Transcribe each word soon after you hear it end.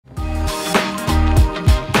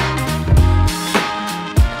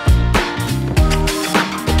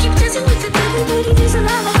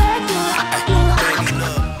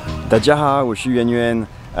大家好，我是圆圆。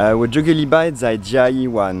我这个礼拜在嘉义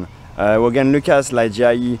玩。我跟 Lucas 来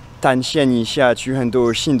嘉义探险一下，去很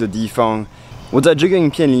多新的地方。我在这个影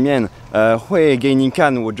片里面，会给你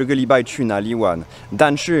看我这个礼拜去哪里玩。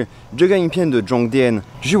但是这个影片的重点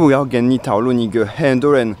就是我要跟你讨论一个很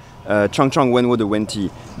多人常常问我的问题，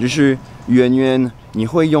就是圆圆，你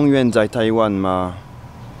会永远在台湾吗？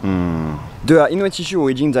对啊，因为其实我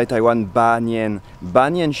已经在台湾8年，8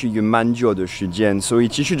年是一个蛮久的时间，所以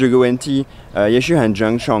其实这个问题也是很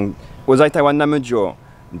正常。我在台湾那么久，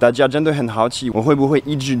大家真的很好奇我会不会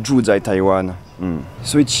一直住在台湾。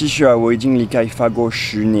所以其实我已经离开法国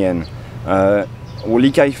10年，我离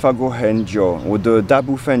开法国很久，我的大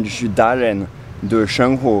部分就是大人的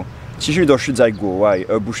生活其实都是在国外，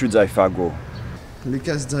而不是在法国。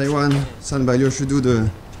Lucas 台湾360度的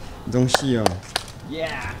东西哦。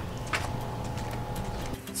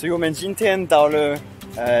所以我们今天到了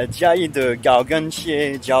嘉义的高跟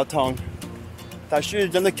鞋交通，它是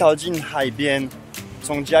真的靠近海边，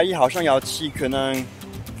从嘉义好像要骑可能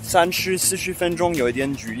30-40分钟，有一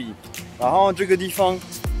点距离。然后这个地方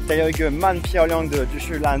它有一个蛮漂亮的，就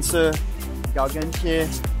是蓝色高跟鞋，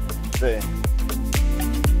对。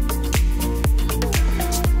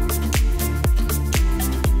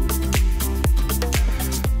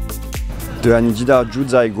对啊，你知道住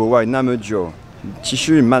在国外那么久，其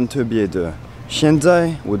实蛮特别的。现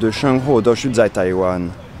在我的生活都是在台湾，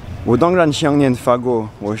我当然想念法国，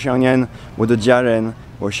我想念我的家人，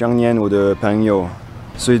我想念我的朋友，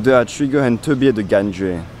所以对啊，是一个很特别的感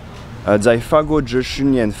觉。在法国这10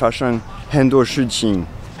年发生很多事情，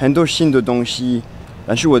很多新的东西，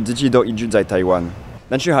但是我自己都一直在台湾。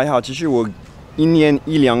但是还好，其实我1年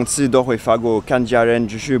1-2次都会法国看家人，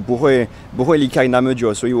就是不会离开那么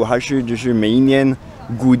久，所以我还是就是每一年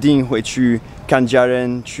固定会去看家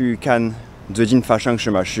人，去看最近发生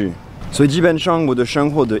什么事。所以基本上我的生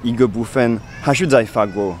活的一个部分还是在法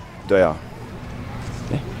国。对啊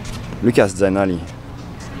，Lucas 在哪里？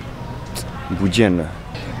不见了，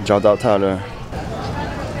找到他了。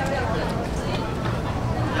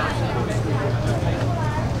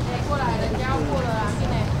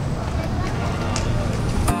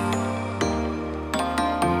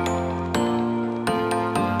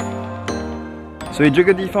所以这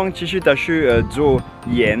个地方其实它是做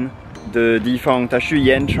盐的地方，它是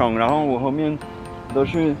盐场，然后我后面都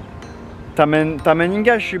是他们应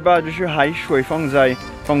该是把就是海水放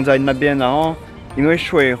在那边，然后因为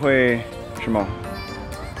水会什么，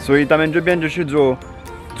所以他们这边就是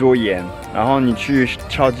做盐，然后你去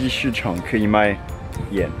超级市场可以买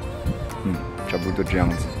盐，差不多这样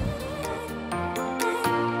子。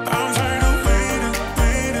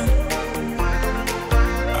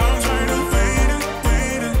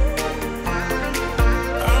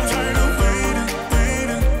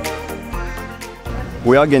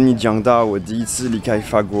我要跟你讲到我第一次离开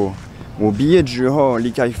法国。我毕业之后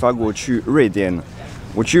离开法国去瑞典，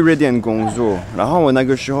我去瑞典工作，然后我那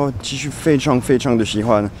个时候其实非常的喜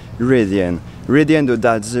欢瑞典的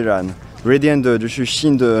大自然，瑞典的就是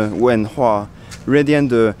新的文化，瑞典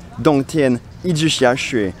的冬天一直下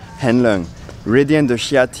雪，很冷，瑞典的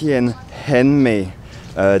夏天很美，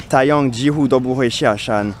太阳几乎都不会下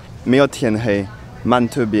山，没有天黑。蛮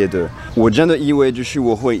特别的，我真的以为就是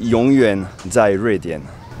我会永远在瑞典，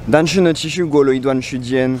但是呢，其实过了一段时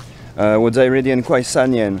间，我在瑞典快3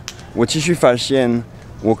年，我其实发现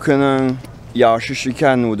我可能要试试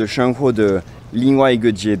看我的生活的另外一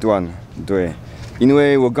个阶段，对，因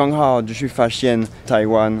为我刚好就是发现台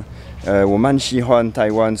湾，我蛮喜欢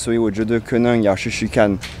台湾，所以我觉得可能要试试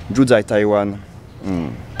看住在台湾。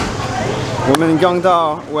我们刚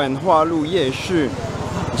到文化路夜市。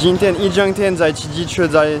今天一整天在骑机车，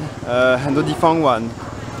在很多地方玩，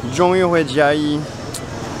终于回家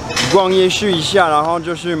逛夜市一下，然后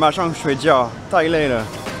就是马上睡觉，太累了。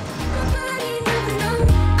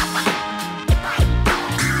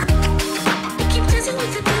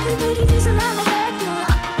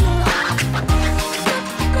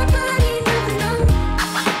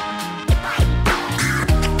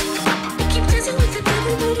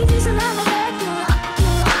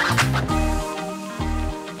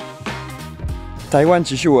台湾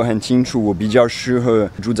其实我很清楚，我比较适合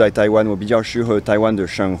住在台湾，我比较适合台湾的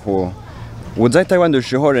生活。我在台湾的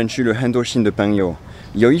时候认识了很多新的朋友，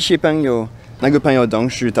有一些朋友，那个朋友当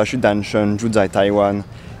时他是单身，住在台湾，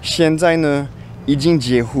现在呢已经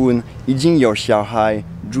结婚，已经有小孩，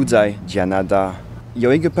住在加拿大。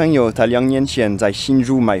有一个朋友，他2年前在新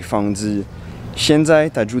竹买房子，现在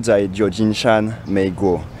他住在旧金山，美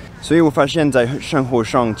国。所以我发现，在生活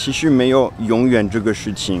上其实没有永远这个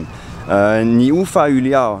事情。你无法预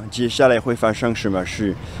料接下来会发生什么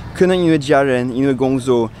事，可能因为家人，因为工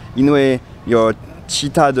作，因为有其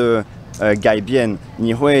他的改变，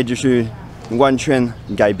你会就是完全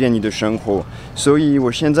改变你的生活。所以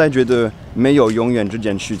我现在觉得没有永远这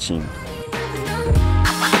件事情。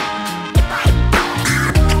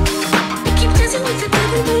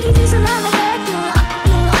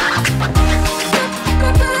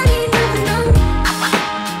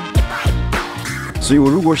所以我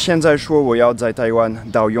如果现在说我要在台湾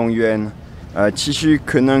到永远，其实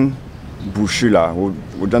可能不是啦，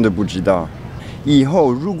我真的不知道。以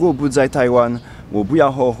后如果不在台湾，我不要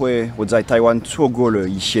后悔我在台湾错过了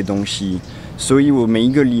一些东西。所以我每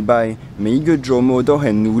一个礼拜、每一个周末都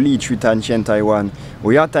很努力去探险台湾。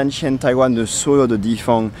我要探险台湾的所有的地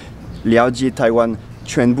方，了解台湾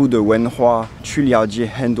全部的文化，去了解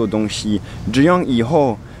很多东西。这样以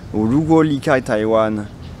后我如果离开台湾，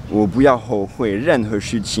我不要后悔任何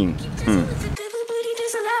事情。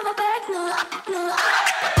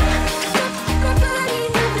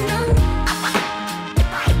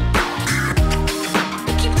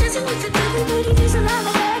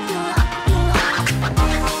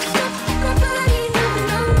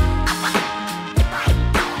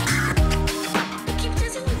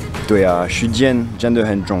对啊，时间真的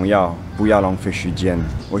很重要，不要浪费时间。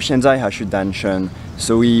我现在还是单身，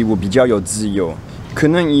所以我比较有自由。可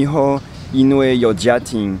能以后因为有家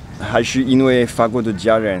庭，还是因为法国的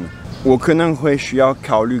家人，我可能会需要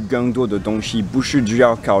考虑更多的东西，不是只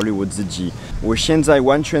要考虑我自己。我现在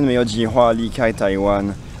完全没有计划离开台湾，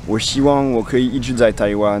我希望我可以一直在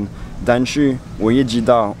台湾，但是我也知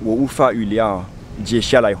道我无法预料接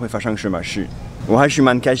下来会发生什么事。我还是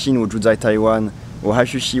蛮开心我住在台湾，我还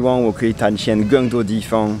是希望我可以探险更多地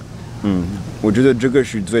方。我觉得这个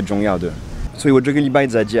是最重要的。所以我这个礼拜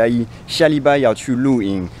在嘉义，下礼拜要去露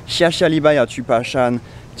营，下礼拜要去爬山，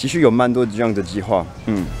其实有蛮多这样的计划。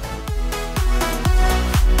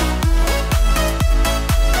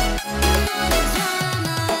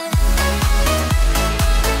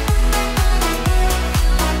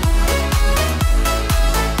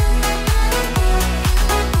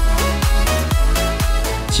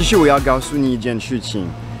其实我要告诉你一件事情，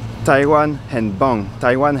台湾很棒，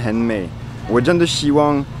台湾很美，我真的希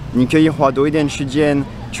望你可以花多一点时间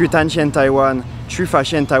去探险台湾，去发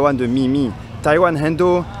现台湾的秘密。台湾很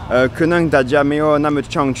多可能大家没有那么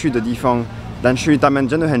常去的地方，但是他们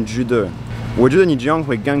真的很值得。我觉得你这样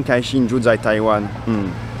会更开心住在台湾。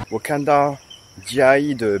我看到嘉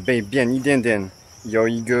义的北边一点点有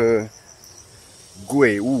一个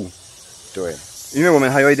鬼屋，对，因为我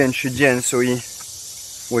们还有一点时间，所以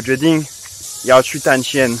我决定要去探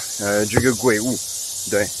险这个鬼屋，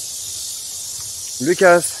对。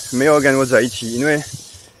Lucas 没有跟我在一起，因为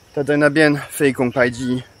他在那边飞空拍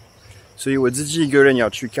机，所以我自己一个人要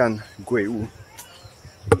去看鬼屋。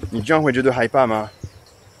你这样会觉得害怕吗？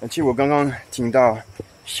而且我刚刚听到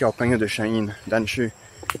小朋友的声音，但是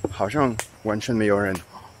好像完全没有人，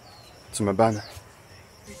怎么办呢？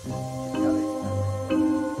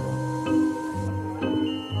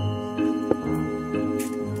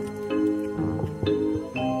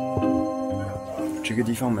这个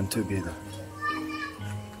地方蛮特别的。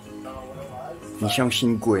你相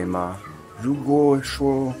信鬼吗？如果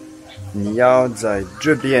说你要在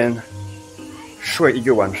这边睡一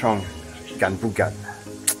个晚上，敢不敢？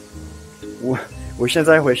我现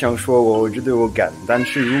在会想说，我觉得我敢。但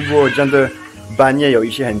是如果真的半夜有一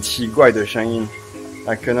些很奇怪的声音，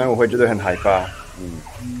那可能我会觉得很害怕。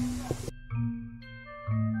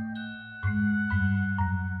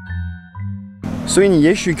所以你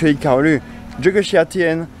也许可以考虑这个夏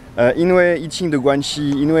天。因为疫情的关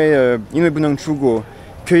系，因为不能出国，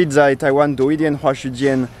可以在台湾多一点花时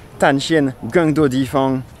间探险更多地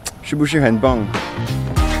方，是不是很棒？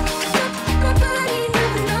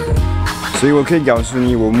所以我可以告诉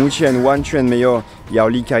你，我目前完全没有要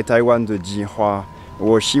离开台湾的计划。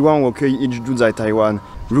我希望我可以一直住在台湾。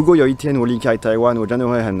如果有一天我离开台湾，我真的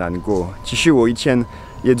会很难过。其实我以前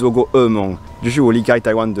也做过噩梦，就是我离开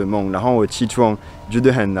台湾的梦，然后我起床觉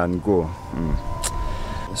得很难过。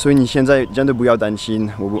所以你现在真的不要担心，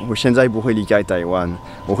我现在不会离开台湾，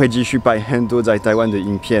我会继续拍很多在台湾的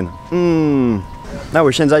影片。那我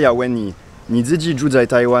现在要问你，你自己住在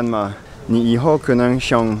台湾吗？你以后可能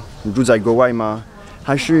想住在国外吗？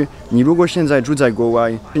还是你如果现在住在国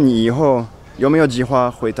外，你以后有没有计划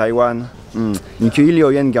回台湾？你可以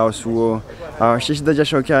留言告诉我。好，谢谢大家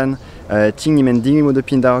收看。请你们订阅我的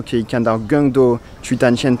频道，可以看到更多去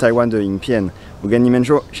探险台湾的影片。我跟你们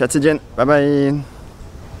说，下次见，拜拜。